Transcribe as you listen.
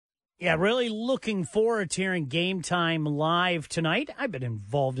Yeah, really looking forward to hearing Game Time live tonight. I've been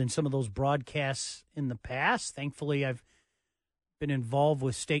involved in some of those broadcasts in the past. Thankfully, I've been involved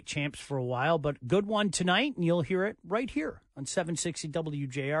with state champs for a while, but good one tonight, and you'll hear it right here on 760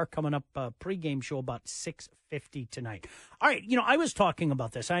 WJR coming up pregame show about 6:50 tonight. All right, I was talking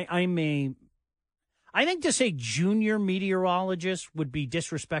about this. I think to say junior meteorologist would be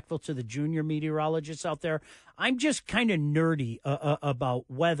disrespectful to the junior meteorologists out there. I'm just kind of nerdy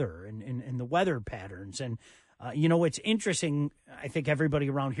about weather and the weather patterns. And, it's interesting. I think everybody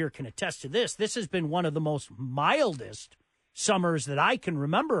around here can attest to this. This has been one of the most mildest summers that I can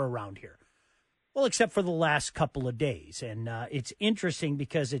remember around here. Well, except for the last couple of days. And it's interesting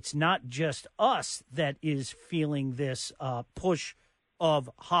because it's not just us that is feeling this push of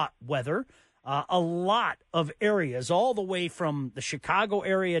hot weather. A lot of areas, all the way from the Chicago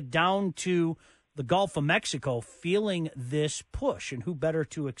area down to the Gulf of Mexico, feeling this push. And who better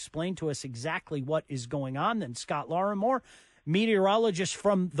to explain to us exactly what is going on than Scott Lawrimore, meteorologist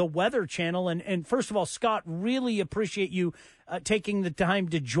from the Weather Channel. And first of all, Scott, really appreciate you taking the time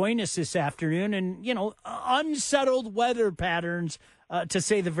to join us this afternoon. And, unsettled weather patterns, to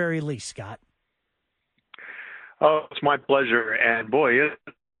say the very least, Scott. Oh, it's my pleasure. And, boy,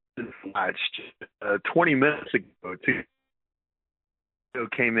 just 20 minutes ago,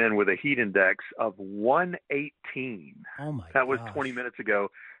 came in with a heat index of 118. Oh, my That was gosh. 20 minutes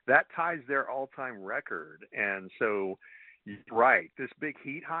ago. That ties their all-time record. And so, you're right, this big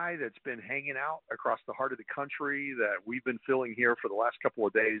heat high that's been hanging out across the heart of the country that we've been feeling here for the last couple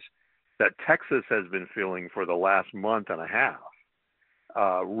of days, that Texas has been feeling for the last month and a half,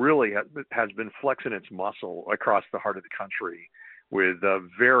 really has been flexing its muscle across the heart of the country, with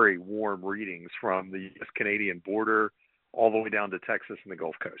very warm readings from the U.S.-Canadian border all the way down to Texas and the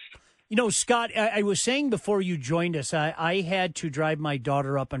Gulf Coast. Scott, I was saying before you joined us, I had to drive my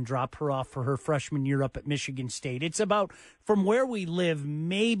daughter up and drop her off for her freshman year up at Michigan State. It's about, from where we live,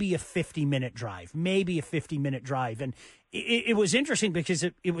 maybe a 50-minute drive. And it was interesting because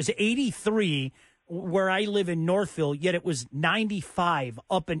it was 83 where I live in Northville, yet it was 95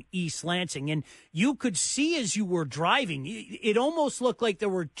 up in East Lansing. And you could see as you were driving, it almost looked like there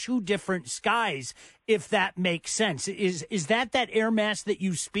were two different skies, if that makes sense. Is that air mass that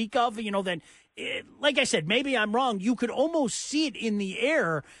you speak of? Like I said, maybe I'm wrong. You could almost see it in the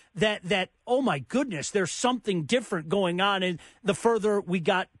air that oh, my goodness, there's something different going on. And the further we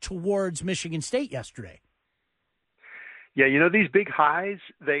got towards Michigan State yesterday. Yeah, these big highs,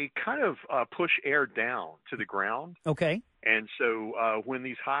 they kind of push air down to the ground. Okay. And so when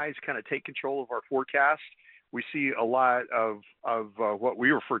these highs kind of take control of our forecast, we see a lot of what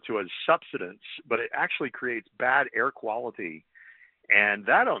we refer to as subsidence, but it actually creates bad air quality. And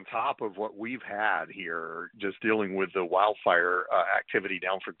that on top of what we've had here, just dealing with the wildfire activity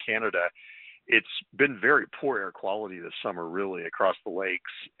down from Canada, it's been very poor air quality this summer, really, across the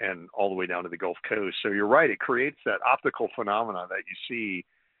lakes and all the way down to the Gulf Coast. So you're right, it creates that optical phenomena that you see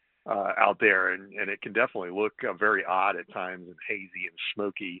out there, and it can definitely look very odd at times and hazy and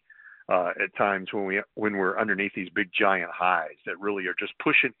smoky at times when we're underneath these big giant highs that really are just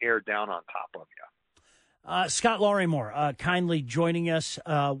pushing air down on top of you. Scott Lawrimore, kindly joining us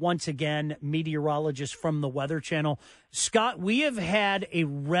once again, meteorologist from the Weather Channel. Scott, we have had a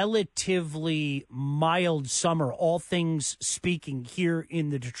relatively mild summer, all things speaking, here in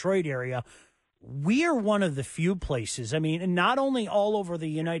the Detroit area. We are one of the few places, and not only all over the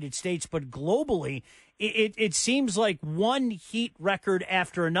United States, but globally, it seems like one heat record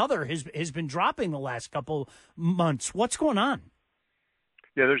after another has been dropping the last couple months. What's going on?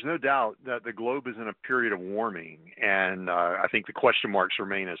 Yeah, there's no doubt that the globe is in a period of warming, and I think the question marks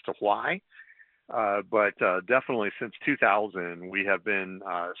remain as to why. But definitely since 2000, we have been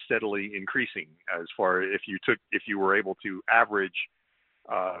steadily increasing as far if you were able to average,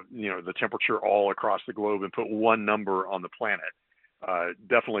 the temperature all across the globe and put one number on the planet.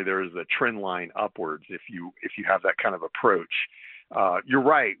 Definitely there is a trend line upwards if you have that kind of approach. You're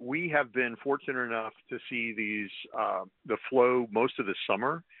right. We have been fortunate enough to see the flow most of the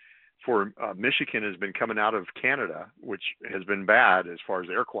summer for Michigan has been coming out of Canada, which has been bad as far as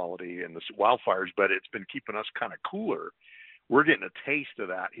air quality and the wildfires, but it's been keeping us kind of cooler. We're getting a taste of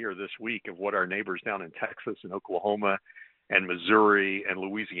that here this week of what our neighbors down in Texas and Oklahoma and Missouri and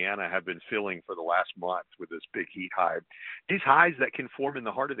Louisiana have been feeling for the last month with this big heat high. These highs that can form in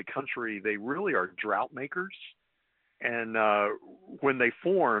the heart of the country, they really are drought makers. And when they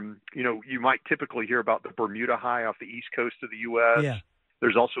form, you might typically hear about the Bermuda high off the east coast of the U.S. Yeah.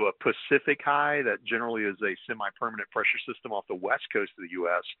 There's also a Pacific high that generally is a semi-permanent pressure system off the west coast of the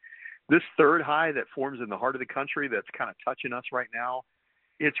U.S. This third high that forms in the heart of the country that's kind of touching us right now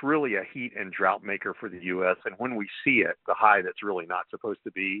it's really a heat and drought maker for the U.S. And when we see it, the high that's really not supposed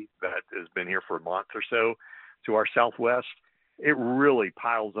to be, that has been here for a month or so to our southwest, it really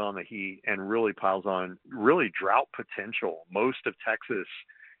piles on the heat and really piles on really drought potential. Most of Texas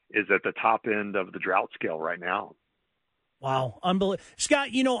is at the top end of the drought scale right now. Wow, unbelievable. Scott,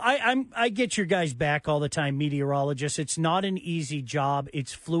 I get your guys back all the time, meteorologists. It's not an easy job.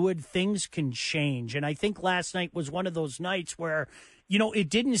 It's fluid. Things can change. And I think last night was one of those nights where, it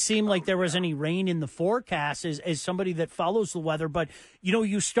didn't seem like there was any rain in the forecast as somebody that follows the weather. But,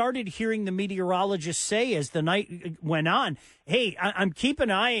 you started hearing the meteorologists say as the night went on, hey, I'm keeping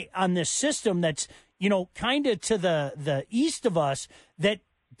an eye on this system that's, kind of to the east of us that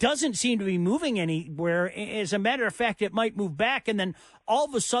doesn't seem to be moving anywhere. As a matter of fact, it might move back. And then all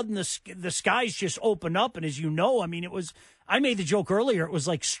of a sudden the skies just open up. And as you know, I made the joke earlier, it was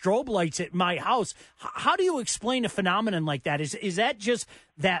like strobe lights at my house. How do you explain a phenomenon like that? Is that just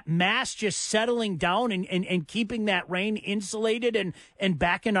that mass just settling down and keeping that rain insulated and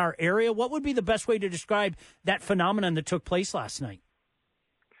back in our area? What would be the best way to describe that phenomenon that took place last night?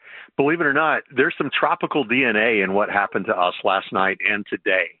 Believe it or not, there's some tropical DNA in what happened to us last night and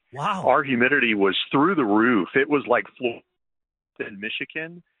today. Wow. Our humidity was through the roof. It was like Florida and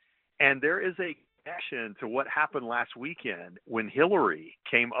Michigan. And there is a connection to what happened last weekend when Hillary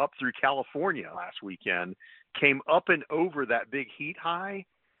came up through California last weekend, came up and over that big heat high,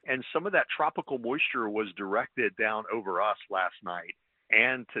 and some of that tropical moisture was directed down over us last night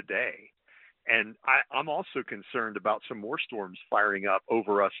and today. And I'm also concerned about some more storms firing up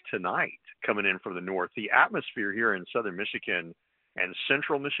over us tonight coming in from the north. The atmosphere here in southern Michigan and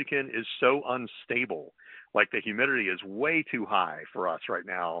central Michigan is so unstable. Like the humidity is way too high for us right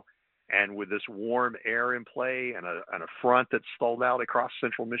now. And with this warm air in play and a front that's stalled out across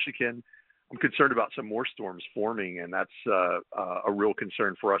central Michigan, I'm concerned about some more storms forming. And that's a real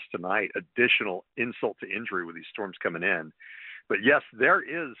concern for us tonight. Additional insult to injury with these storms coming in. But yes, there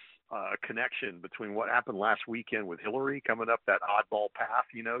is a connection between what happened last weekend with Hillary coming up that oddball path,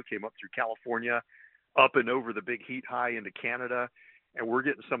 came up through California, up and over the big heat high into Canada, and we're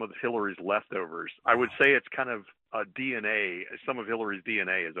getting some of Hillary's leftovers. I would say it's kind of a DNA. Some of Hillary's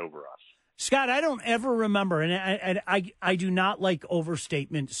DNA is over us. Scott, I don't ever remember, and I do not like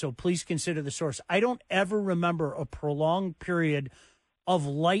overstatement, so please consider the source. I don't ever remember a prolonged period of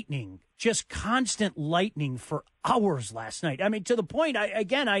lightning, just constant lightning for hours last night. To the point,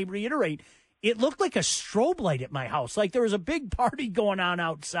 I reiterate, it looked like a strobe light at my house. Like there was a big party going on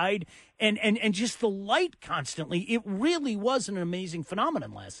outside and just the light constantly. It really was an amazing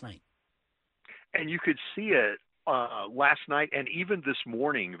phenomenon last night. And you could see it last night and even this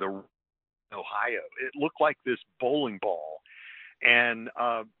morning, Ohio. It looked like this bowling ball. And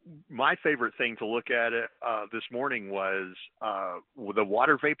my favorite thing to look at it this morning was the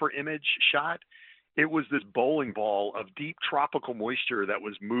water vapor image shot. It was this bowling ball of deep tropical moisture that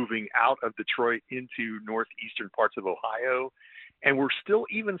was moving out of Detroit into northeastern parts of Ohio. And we're still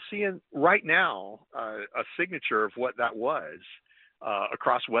even seeing right now a signature of what that was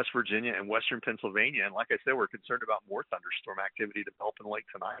across West Virginia and western Pennsylvania. And like I said, we're concerned about more thunderstorm activity developing late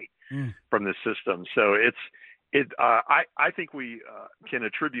tonight from this system. So I think we can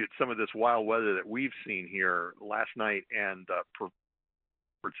attribute some of this wild weather that we've seen here last night and for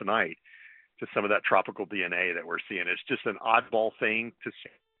tonight to some of that tropical DNA that we're seeing. It's just an oddball thing to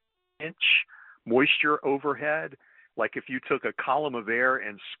see inch moisture overhead. Like if you took a column of air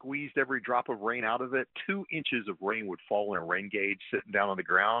and squeezed every drop of rain out of it, 2 inches of rain would fall in a rain gauge sitting down on the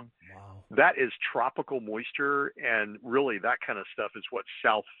ground. Wow. That is tropical moisture, and really that kind of stuff is what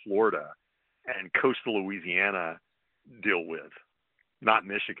South Florida and coastal Louisiana deal with, not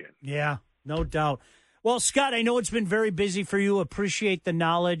Michigan. Yeah, no doubt. Well, Scott, I know it's been very busy for you. Appreciate the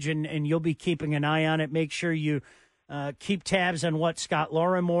knowledge, and you'll be keeping an eye on it. Make sure you keep tabs on what Scott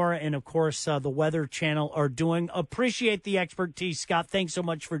Lawrimore and, of course, the Weather Channel are doing. Appreciate the expertise, Scott. Thanks so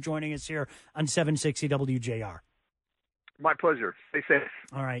much for joining us here on 760 WJR. My pleasure. Stay safe.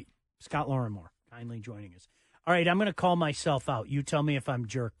 All right. Scott Lawrimore kindly joining us. All right, I'm going to call myself out. You tell me if I'm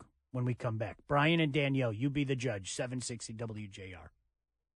jerk when we come back. Brian and Danielle, you be the judge. 760 WJR.